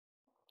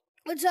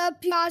What's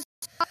up, guys?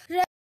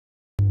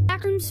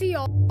 Backrooms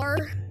VR.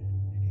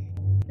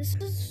 This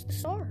is the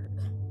start.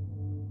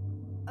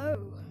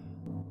 Oh,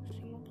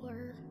 single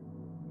player,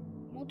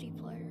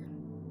 multiplayer.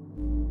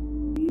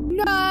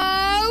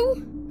 No!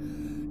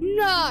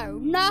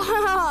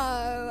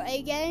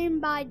 A game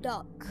by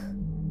Duck.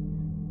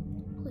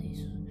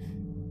 Please,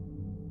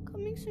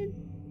 coming soon.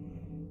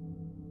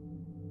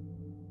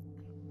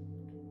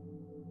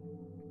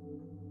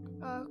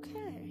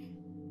 Okay.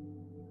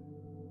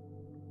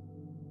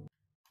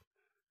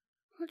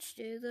 Let's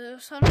do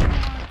this. I don't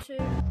want to.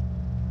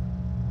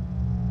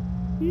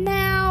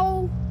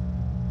 Now,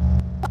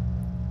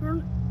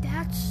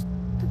 that's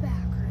the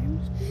back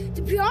rooms.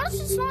 To be honest,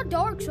 it's not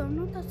dark, so I'm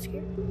not that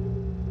scared.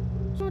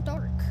 It's not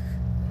dark,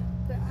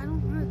 but I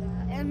don't know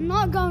that. And I'm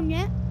not going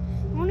yet.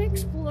 I want to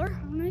explore.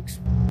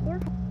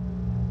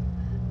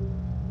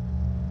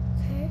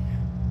 Okay.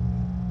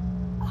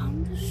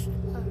 I'm just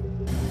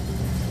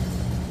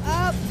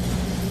up.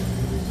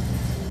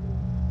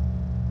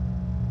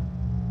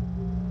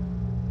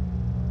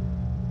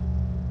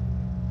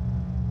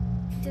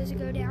 Does it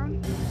go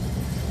down?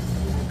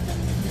 Okay.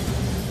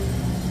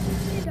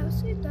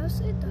 It does.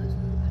 Okay.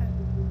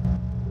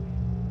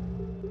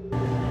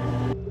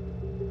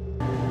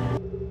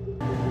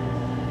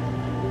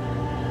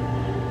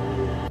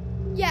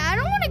 Yeah, I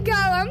don't want to go.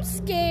 I'm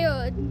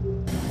scared.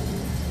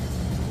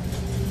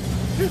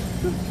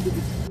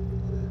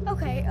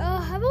 Okay,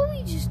 how about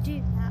we just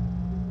do that?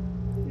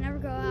 Never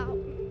go out.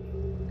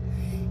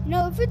 You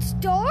know, if it's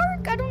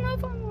dark, I don't know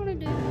if I want to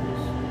do this.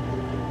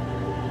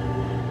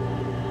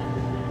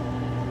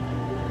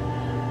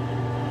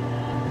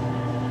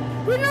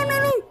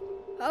 No.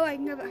 Oh, I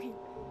can go back in.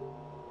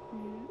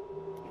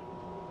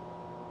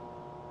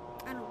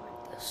 I don't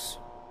like this.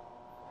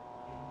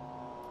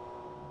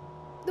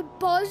 The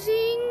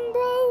buzzing,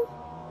 bro.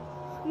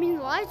 I mean,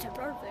 the lights are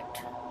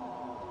perfect.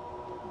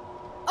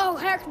 Oh,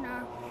 heck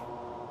no.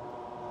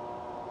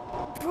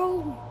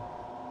 Bro.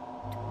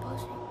 The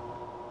buzzing.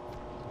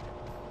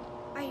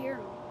 I hear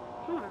him.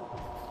 Hold on.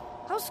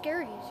 How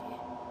scary is he?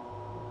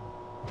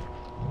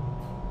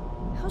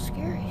 How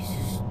scary is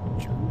this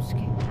jump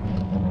scare?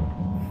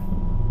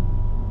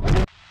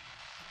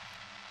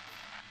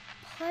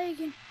 Play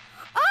again.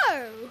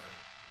 Oh!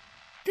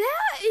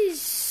 That is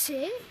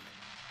sick.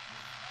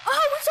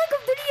 Oh, it's like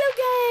a video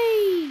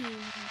game!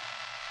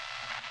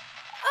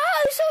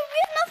 Oh, so we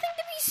have nothing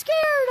to be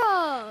scared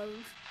of!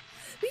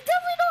 We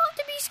definitely don't have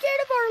to be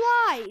scared of our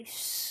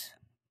lives.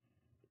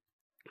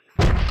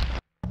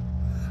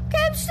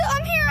 Okay,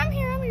 I'm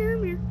here.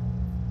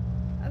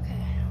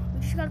 Okay, we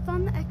just gotta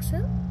find the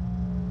exit.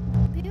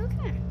 We'll be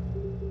okay.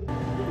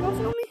 Y'all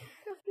feel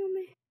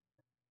me?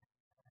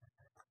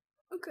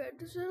 Okay,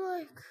 does it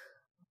like...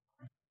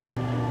 I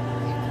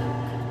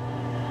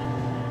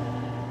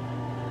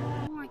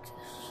don't like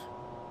this.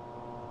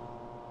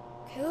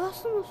 Okay,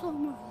 let's move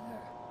over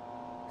there.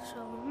 So,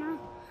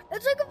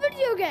 it's like a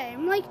video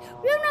game. Like,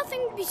 we have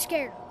nothing to be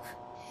scared of.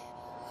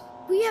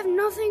 Okay, we have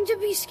nothing to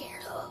be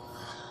scared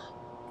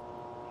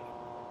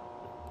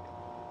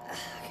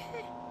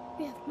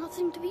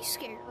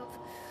of.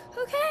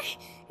 Okay?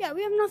 Yeah,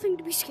 we have nothing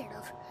to be scared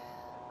of.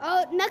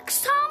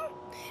 Next time,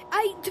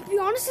 to be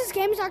honest, this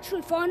game is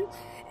actually fun.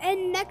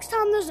 And next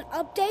time there's an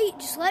update,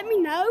 just let me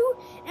know.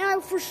 And I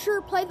will for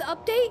sure play the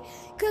update.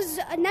 Because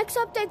next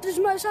update, there's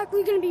most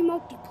likely going to be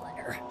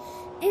multiplayer.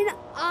 And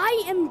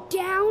I am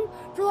down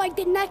for, like,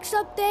 the next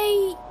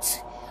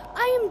update.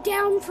 I am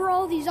down for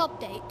all these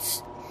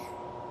updates.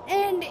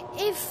 And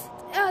if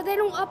they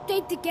don't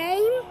update the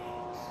game,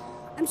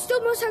 I'm still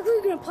most likely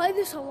going to play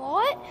this a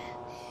lot.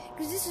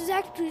 Because this is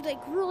actually,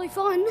 like, really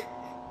fun.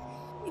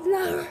 Even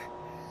though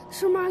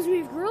this reminds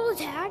me of Gorilla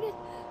Tag.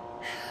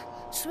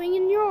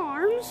 Swinging your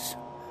arms.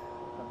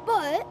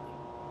 But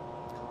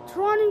it's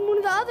running one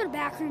of the other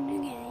backroom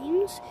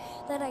games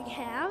that I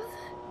have.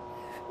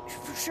 You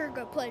should for sure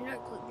go play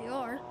Nightclub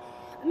VR.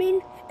 I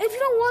mean, if you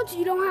don't want to,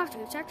 you don't have to.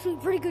 It's actually a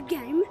pretty good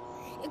game.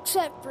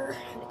 Except for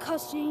the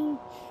cussing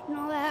and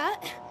all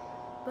that.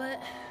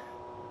 But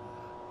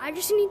I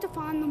just need to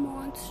find the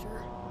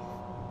monster.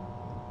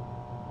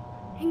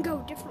 And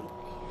go differently.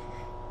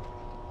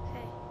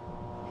 Hey.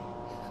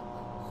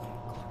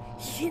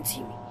 He can't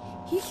see me.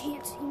 He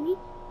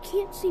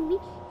can't see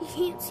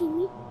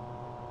me.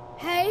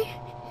 Hey.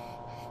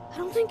 I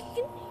don't think he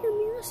can hear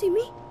me or see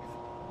me.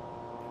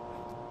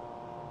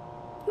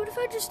 What if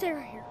I just stay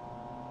right here?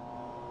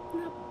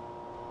 No.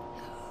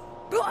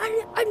 Bro,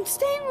 I'm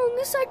staying on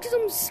this side because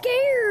I'm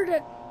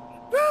scared.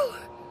 Bro,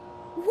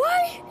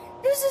 why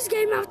does this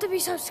game have to be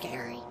so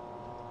scary?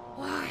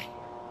 Why?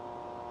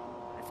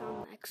 I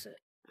found the exit.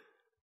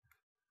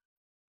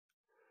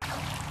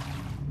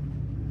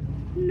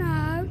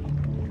 No.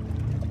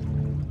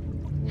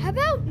 How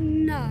about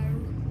no?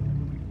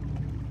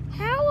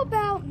 How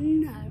about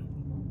no?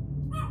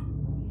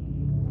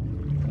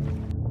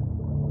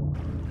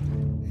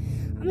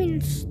 I mean,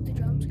 it's the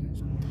jump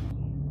scares.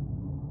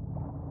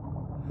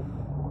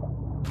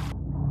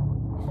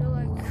 So,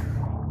 like,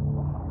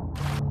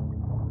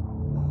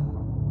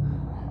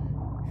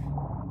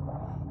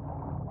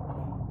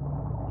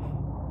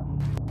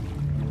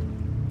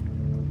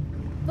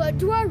 But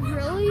do I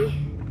really?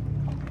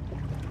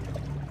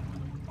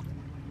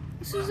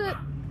 This isn't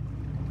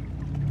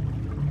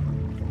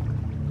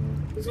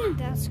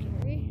that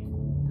scary.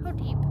 How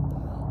deep?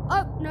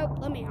 Oh, nope,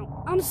 let me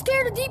out. I'm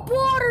scared of deep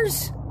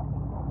waters.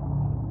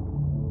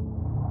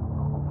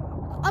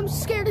 I'm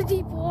scared of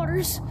deep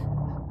waters.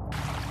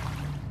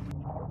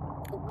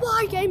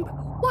 Why game?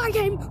 Why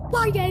game?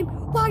 Why game?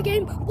 Why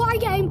game? Why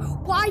game?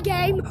 Why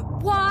game?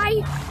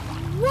 Why?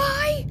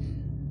 Why?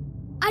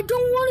 I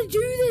don't want to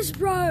do this,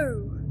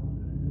 bro.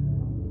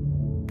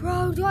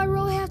 Bro, do I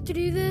really have to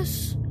do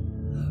this?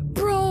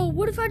 Bro,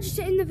 what if I just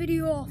end the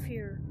video off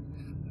here?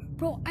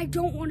 Bro, I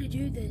don't want to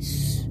do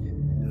this.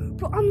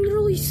 Bro, I'm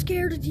literally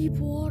scared of deep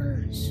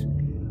waters.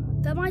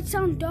 That might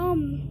sound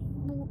dumb.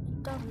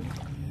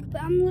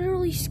 But I'm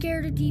literally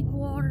scared of deep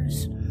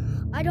waters.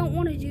 I don't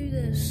want to do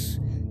this.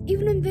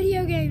 Even in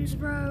video games,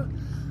 bro.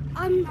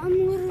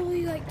 I'm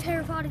literally like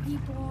terrified of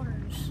deep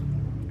waters.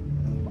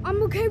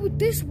 I'm okay with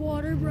this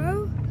water,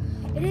 bro.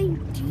 It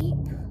ain't deep.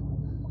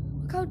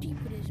 Look how deep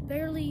it is.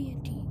 Barely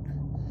deep.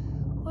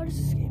 Why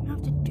does this game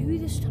have to do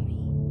this to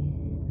me?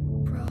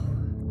 Bro.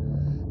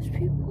 There's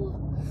people.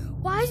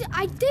 Why is it?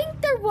 I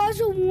think there was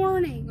a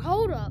warning.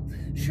 Hold up.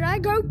 Should I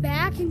go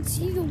back and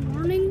see the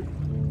warning?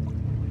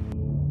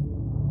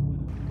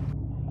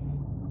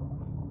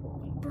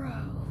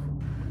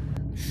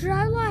 Should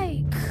I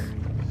like,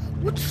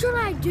 what should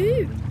I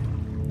do?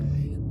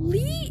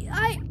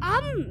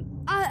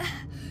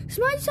 This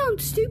might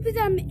sound stupid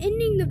that I'm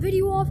ending the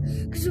video off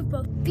because of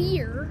a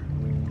fear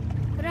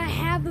that I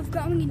have of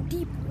going in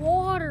deep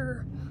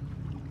water.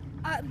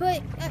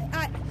 But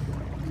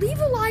leave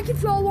a like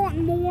if y'all want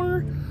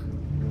more.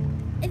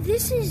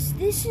 This is,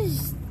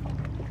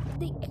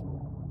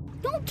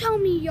 don't tell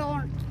me y'all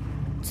aren't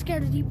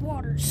scared of deep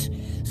waters.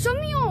 Some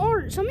of y'all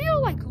aren't. Some of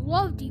y'all like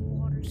love deep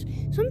waters.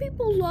 Some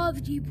people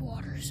love deep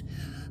waters,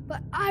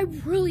 but I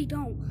really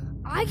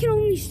don't. I can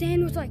only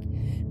stand with like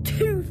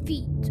 2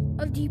 feet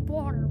of deep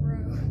water,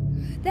 bro.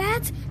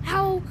 That's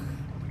how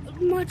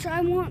much I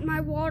want my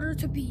water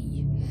to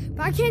be. If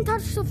I can't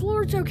touch the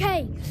floor, it's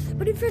okay.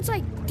 But if it's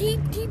like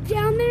deep, deep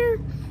down there,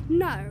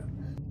 no.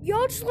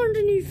 Y'all just learned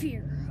a new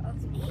fear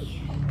of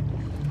me.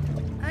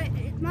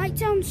 It might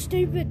sound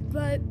stupid,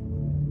 but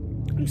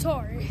I'm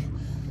sorry.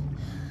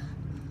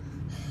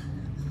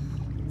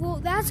 Well,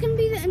 that's going to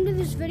be the end of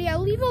this video.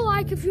 Leave a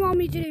like if you want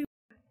me to do.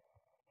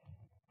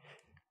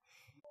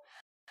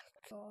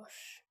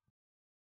 Gosh.